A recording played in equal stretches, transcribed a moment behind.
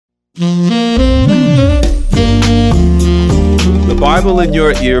Bible in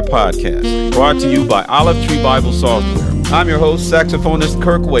Your Ear podcast, brought to you by Olive Tree Bible Software. I'm your host, saxophonist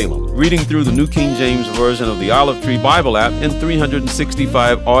Kirk Whalum, reading through the New King James Version of the Olive Tree Bible app in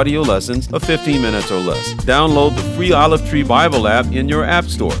 365 audio lessons of 15 minutes or less. Download the free Olive Tree Bible app in your app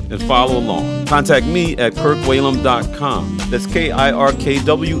store and follow along. Contact me at kirkwhalum.com. That's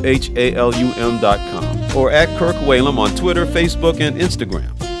KIRKWHALUM.com. Or at Kirk Whalum on Twitter, Facebook, and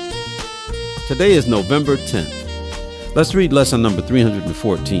Instagram. Today is November 10th. Let's read lesson number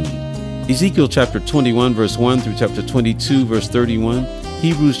 314. Ezekiel chapter 21, verse 1 through chapter 22, verse 31.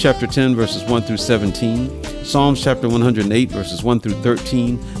 Hebrews chapter 10, verses 1 through 17. Psalms chapter 108, verses 1 through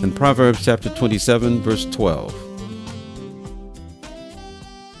 13. And Proverbs chapter 27, verse 12.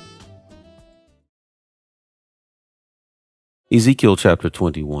 Ezekiel chapter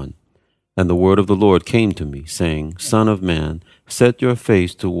 21. And the word of the Lord came to me, saying, Son of man, set your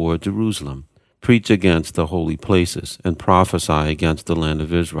face toward Jerusalem. Preach against the holy places, and prophesy against the land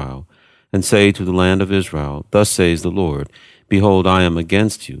of Israel. And say to the land of Israel, Thus says the Lord, Behold, I am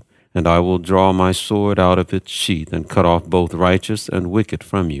against you, and I will draw my sword out of its sheath, and cut off both righteous and wicked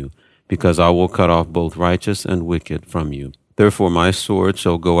from you, because I will cut off both righteous and wicked from you. Therefore my sword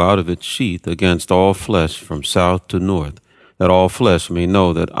shall go out of its sheath against all flesh from south to north, that all flesh may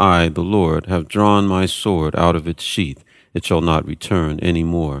know that I, the Lord, have drawn my sword out of its sheath. It shall not return any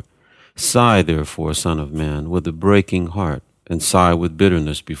more. Sigh, therefore, Son of man, with a breaking heart, and sigh with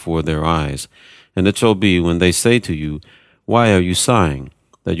bitterness before their eyes. And it shall be, when they say to you, Why are you sighing?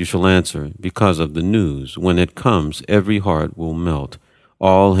 That you shall answer, Because of the news. When it comes, every heart will melt,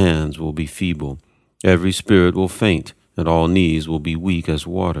 all hands will be feeble, every spirit will faint, and all knees will be weak as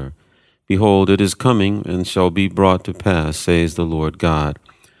water. Behold, it is coming, and shall be brought to pass, says the Lord God.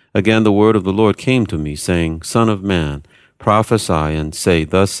 Again the word of the Lord came to me, saying, Son of man, prophesy and say,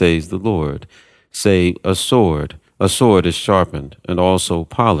 Thus says the Lord. Say, a sword is sharpened, and also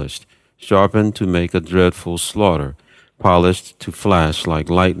polished, sharpened to make a dreadful slaughter, polished to flash like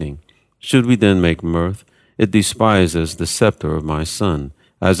lightning. Should we then make mirth? It despises the scepter of my son,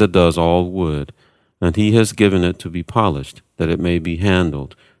 as it does all wood, and he has given it to be polished, that it may be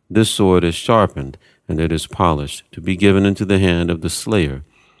handled. This sword is sharpened, and it is polished, to be given into the hand of the slayer.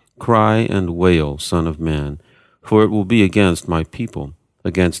 Cry and wail, Son of man, for it will be against my people,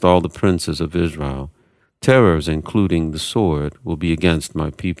 against all the princes of Israel. Terrors, including the sword, will be against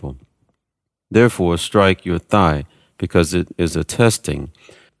my people. Therefore strike your thigh, because it is a testing.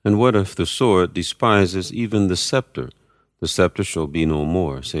 And what if the sword despises even the scepter? The scepter shall be no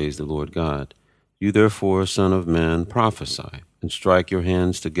more, says the Lord God. You therefore, Son of man, prophesy, and strike your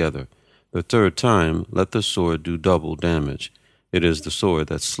hands together. The third time let the sword do double damage. It is the sword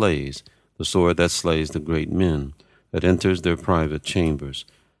that slays the great men, that enters their private chambers.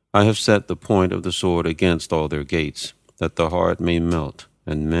 I have set the point of the sword against all their gates, that the heart may melt,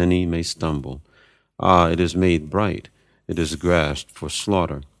 and many may stumble. Ah, it is made bright, it is grasped for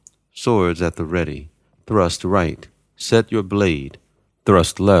slaughter. Swords at the ready, thrust right, set your blade,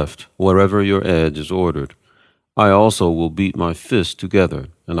 thrust left, wherever your edge is ordered. I also will beat my fists together,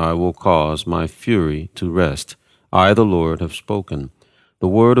 and I will cause my fury to rest. I, the Lord, have spoken. The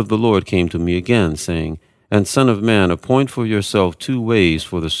word of the Lord came to me again, saying, And son of man, appoint for yourself 2 ways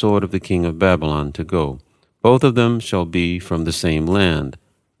for the sword of the king of Babylon to go. Both of them shall be from the same land.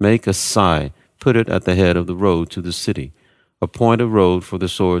 Make a sigh, put it at the head of the road to the city. Appoint a road for the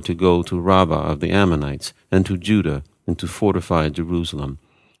sword to go to Rabbah of the Ammonites, and to Judah, and to fortify Jerusalem.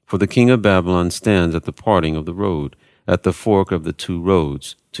 For the king of Babylon stands at the parting of the road, at the fork of the 2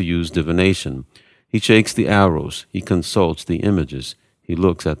 roads, to use divination. He shakes the arrows, he consults the images, he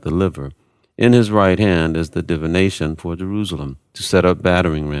looks at the liver. In his right hand is the divination for Jerusalem, to set up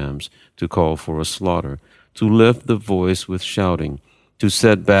battering rams, to call for a slaughter, to lift the voice with shouting, to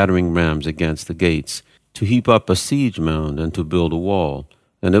set battering rams against the gates, to heap up a siege mound, and to build a wall.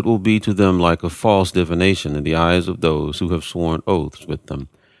 And it will be to them like a false divination in the eyes of those who have sworn oaths with them.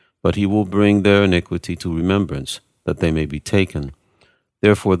 But he will bring their iniquity to remembrance, that they may be taken.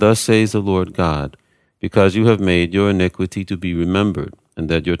 Therefore thus says the Lord God, because you have made your iniquity to be remembered, and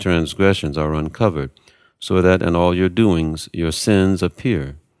that your transgressions are uncovered, so that in all your doings your sins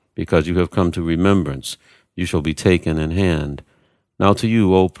appear, because you have come to remembrance, you shall be taken in hand. Now to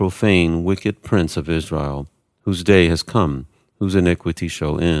you, O profane, wicked prince of Israel, whose day has come, whose iniquity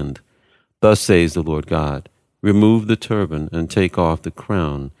shall end. Thus says the Lord God, remove the turban and take off the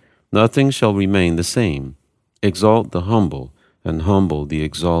crown. Nothing shall remain the same. Exalt the humble, and humble the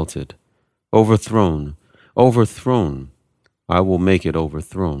exalted. Overthrown, overthrown. I will make it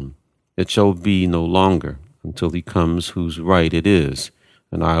overthrown. It shall be no longer until he comes whose right it is,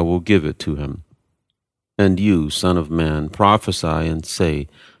 and I will give it to him. And you, son of man, prophesy and say,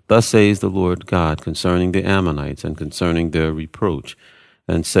 Thus says the Lord God concerning the Ammonites and concerning their reproach,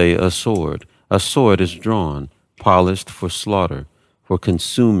 and say, a sword is drawn, polished for slaughter, for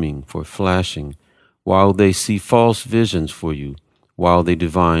consuming, for flashing, while they see false visions for you, while they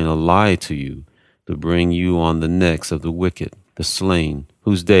divine a lie to you, to bring you on the necks of the wicked, the slain,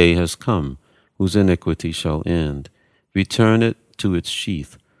 whose day has come, whose iniquity shall end. Return it to its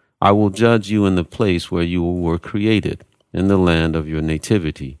sheath. I will judge you in the place where you were created, in the land of your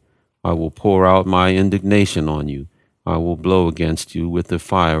nativity. I will pour out my indignation on you. I will blow against you with the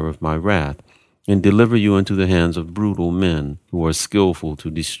fire of my wrath, and deliver you into the hands of brutal men who are skillful to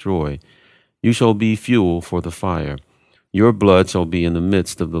destroy. You shall be fuel for the fire. Your blood shall be in the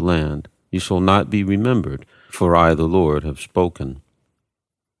midst of the land. You shall not be remembered, for I, the Lord, have spoken.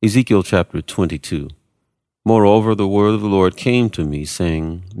 Ezekiel chapter 22. Moreover, the word of the Lord came to me,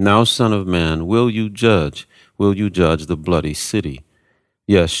 saying, Now, son of man, will you judge the bloody city?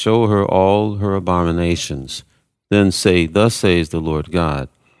 Yes, show her all her abominations. Then say, Thus says the Lord God,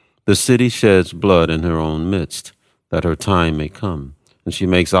 The city sheds blood in her own midst, that her time may come, and she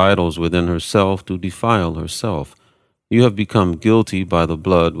makes idols within herself to defile herself. You have become guilty by the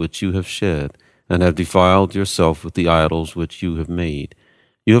blood which you have shed, and have defiled yourself with the idols which you have made.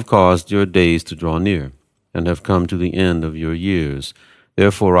 You have caused your days to draw near, and have come to the end of your years.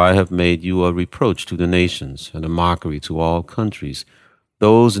 Therefore I have made you a reproach to the nations, and a mockery to all countries.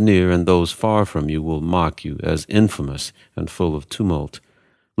 Those near and those far from you will mock you as infamous and full of tumult.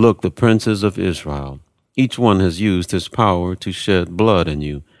 Look, the princes of Israel, each one has used his power to shed blood in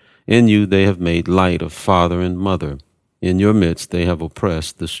you. In you they have made light of father and mother. In your midst they have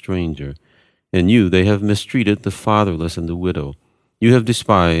oppressed the stranger. In you they have mistreated the fatherless and the widow. You have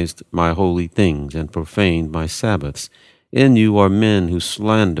despised my holy things and profaned my Sabbaths. In you are men who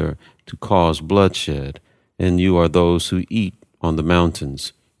slander to cause bloodshed. In you are those who eat on the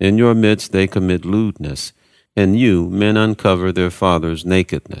mountains. In your midst they commit lewdness. In you men uncover their fathers'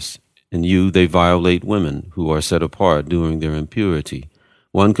 nakedness. In you they violate women who are set apart during their impurity.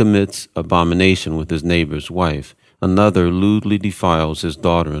 One commits abomination with his neighbor's wife. Another lewdly defiles his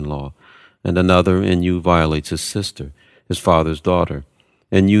daughter-in-law. And another in you violates his sister, his father's daughter.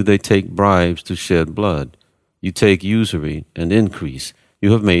 In you they take bribes to shed blood. You take usury and increase.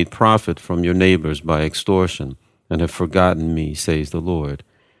 You have made profit from your neighbors by extortion, and have forgotten me, says the Lord.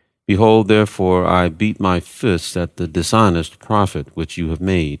 Behold, therefore, I beat my fists at the dishonest profit which you have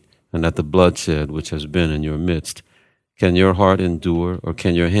made, and at the bloodshed which has been in your midst. Can your heart endure, or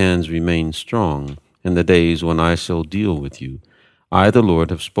can your hands remain strong in the days when I shall deal with you? I, the Lord,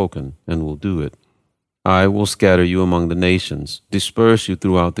 have spoken, and will do it. I will scatter you among the nations, disperse you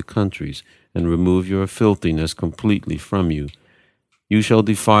throughout the countries, and remove your filthiness completely from you. You shall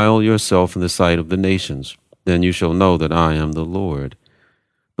defile yourself in the sight of the nations. Then you shall know that I am the Lord.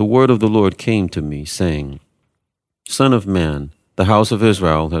 The word of the Lord came to me, saying, Son of man, the house of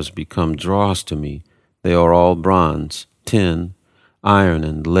Israel has become dross to me. They are all bronze, tin, iron,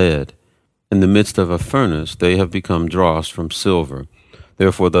 and lead. In the midst of a furnace they have become dross from silver.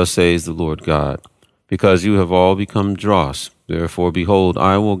 Therefore thus says the Lord God, Because you have all become dross, therefore, behold,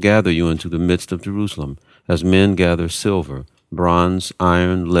 I will gather you into the midst of Jerusalem, as men gather silver, bronze,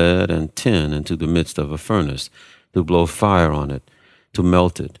 iron, lead, and tin into the midst of a furnace, to blow fire on it, to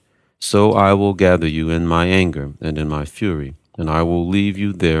melt it. So I will gather you in my anger and in my fury, and I will leave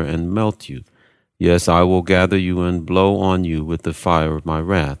you there and melt you. Yes, I will gather you and blow on you with the fire of my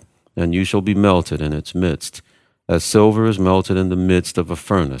wrath, and you shall be melted in its midst. As silver is melted in the midst of a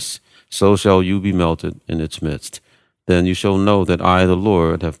furnace, so shall you be melted in its midst. Then you shall know that I, the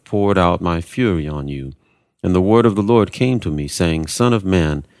Lord, have poured out my fury on you. And the word of the Lord came to me, saying, Son of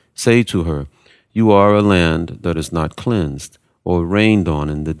man, say to her, You are a land that is not cleansed, or rained on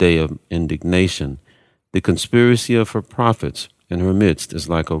in the day of indignation. The conspiracy of her prophets in her midst is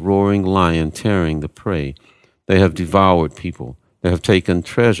like a roaring lion tearing the prey. They have devoured people. They have taken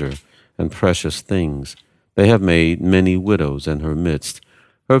treasure and precious things. They have made many widows in her midst.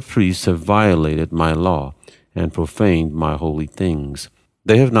 Her priests have violated my law and profaned my holy things.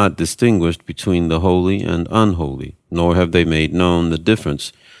 They have not distinguished between the holy and unholy, nor have they made known the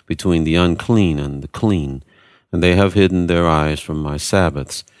difference between the unclean and the clean. And they have hidden their eyes from my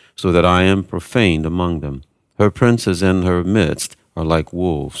Sabbaths, so that I am profaned among them. Her princes in her midst are like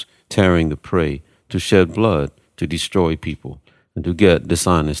wolves, tearing the prey, to shed blood, to destroy people, and to get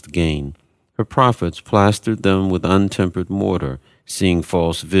dishonest gain. Her prophets plastered them with untempered mortar, seeing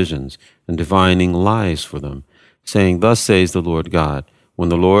false visions, and divining lies for them, saying, Thus says the Lord God, when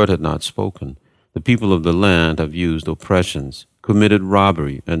the Lord had not spoken. The people of the land have used oppressions, committed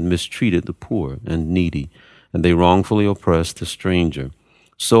robbery and mistreated the poor and needy, and they wrongfully oppressed the stranger.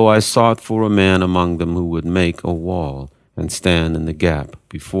 So I sought for a man among them who would make a wall and stand in the gap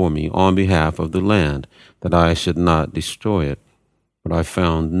before me on behalf of the land, that I should not destroy it. But I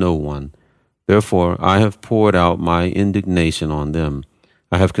found no one. Therefore I have poured out my indignation on them.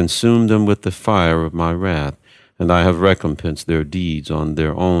 I have consumed them with the fire of my wrath, and I have recompensed their deeds on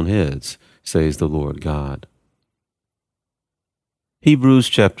their own heads, says the Lord God. Hebrews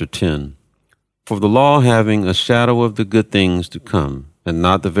chapter 10. For the law, having a shadow of the good things to come, and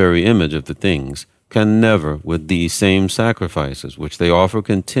not the very image of the things, can never, with these same sacrifices which they offer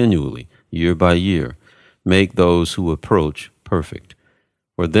continually, year by year, make those who approach perfect.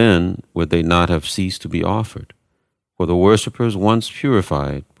 For then would they not have ceased to be offered. For the worshippers, once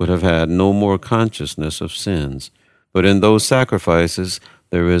purified, would have had no more consciousness of sins. But in those sacrifices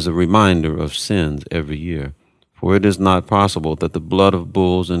there is a reminder of sins every year. For it is not possible that the blood of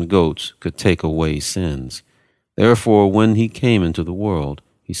bulls and goats could take away sins. Therefore, when he came into the world,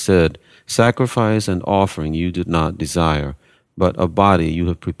 he said, Sacrifice and offering you did not desire, but a body you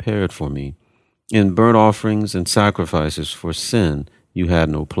have prepared for me. In burnt offerings and sacrifices for sin you had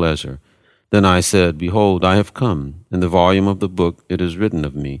no pleasure. Then I said, Behold, I have come. In the volume of the book it is written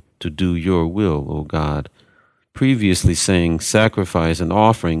of me, to do your will, O God. Previously saying, Sacrifice and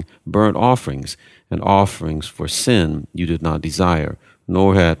offering, burnt offerings, and offerings for sin you did not desire,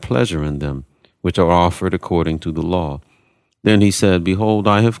 nor had pleasure in them, which are offered according to the law. Then he said, Behold,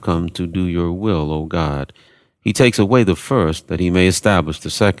 I have come to do your will, O God. He takes away the first, that he may establish the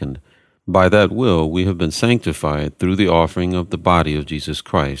second. By that will we have been sanctified through the offering of the body of Jesus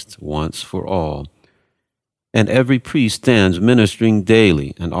Christ, once for all. And every priest stands ministering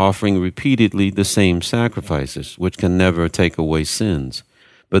daily and offering repeatedly the same sacrifices, which can never take away sins.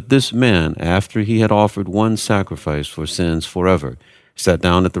 But this man, after he had offered one sacrifice for sins forever, sat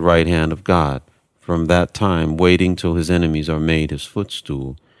down at the right hand of God, from that time waiting till his enemies are made his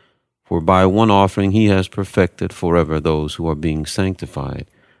footstool. For by one offering he has perfected forever those who are being sanctified.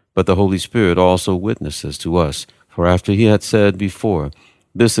 But the Holy Spirit also witnesses to us, for after he had said before,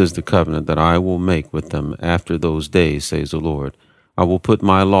 This is the covenant that I will make with them after those days, says the Lord. I will put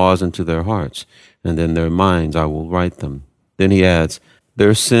my laws into their hearts, and in their minds I will write them. Then he adds,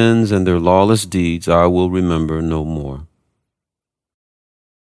 Their sins and their lawless deeds I will remember no more.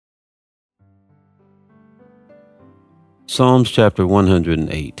 Psalms chapter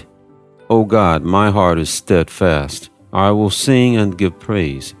 108. O God, my heart is steadfast. I will sing and give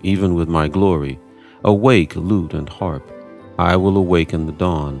praise, even with my glory. Awake, lute and harp. I will awaken the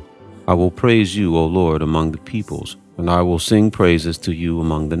dawn. I will praise you, O Lord, among the peoples, and I will sing praises to you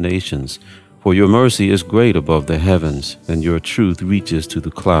among the nations. For your mercy is great above the heavens, and your truth reaches to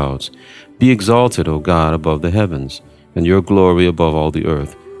the clouds. Be exalted, O God, above the heavens, and your glory above all the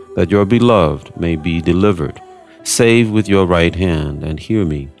earth, that your beloved may be delivered. Save with your right hand, and hear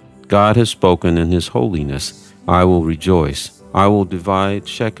me. God has spoken in his holiness. I will rejoice. I will divide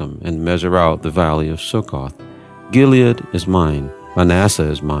Shechem and measure out the valley of Succoth. Gilead is mine. Manasseh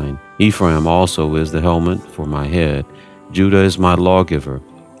is mine. Ephraim also is the helmet for my head. Judah is my lawgiver.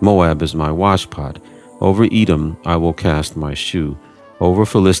 Moab is my washpot. Over Edom I will cast my shoe. Over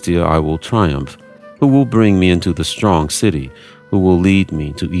Philistia I will triumph. Who will bring me into the strong city? Who will lead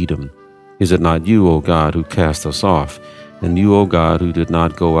me to Edom? Is it not you, O God, who cast us off, and you, O God, who did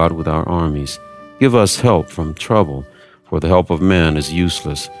not go out with our armies? Give us help from trouble, for the help of man is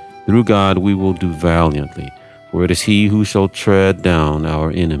useless. Through God we will do valiantly, for it is he who shall tread down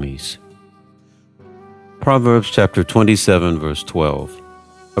our enemies. Proverbs chapter 27, verse 12.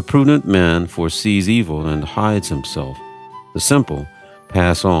 A prudent man foresees evil and hides himself. The simple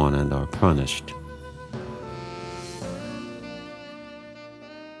pass on and are punished.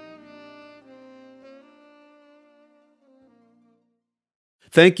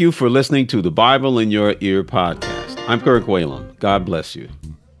 Thank you for listening to the Bible in Your Ear podcast. I'm Kirk Whalum. God bless you.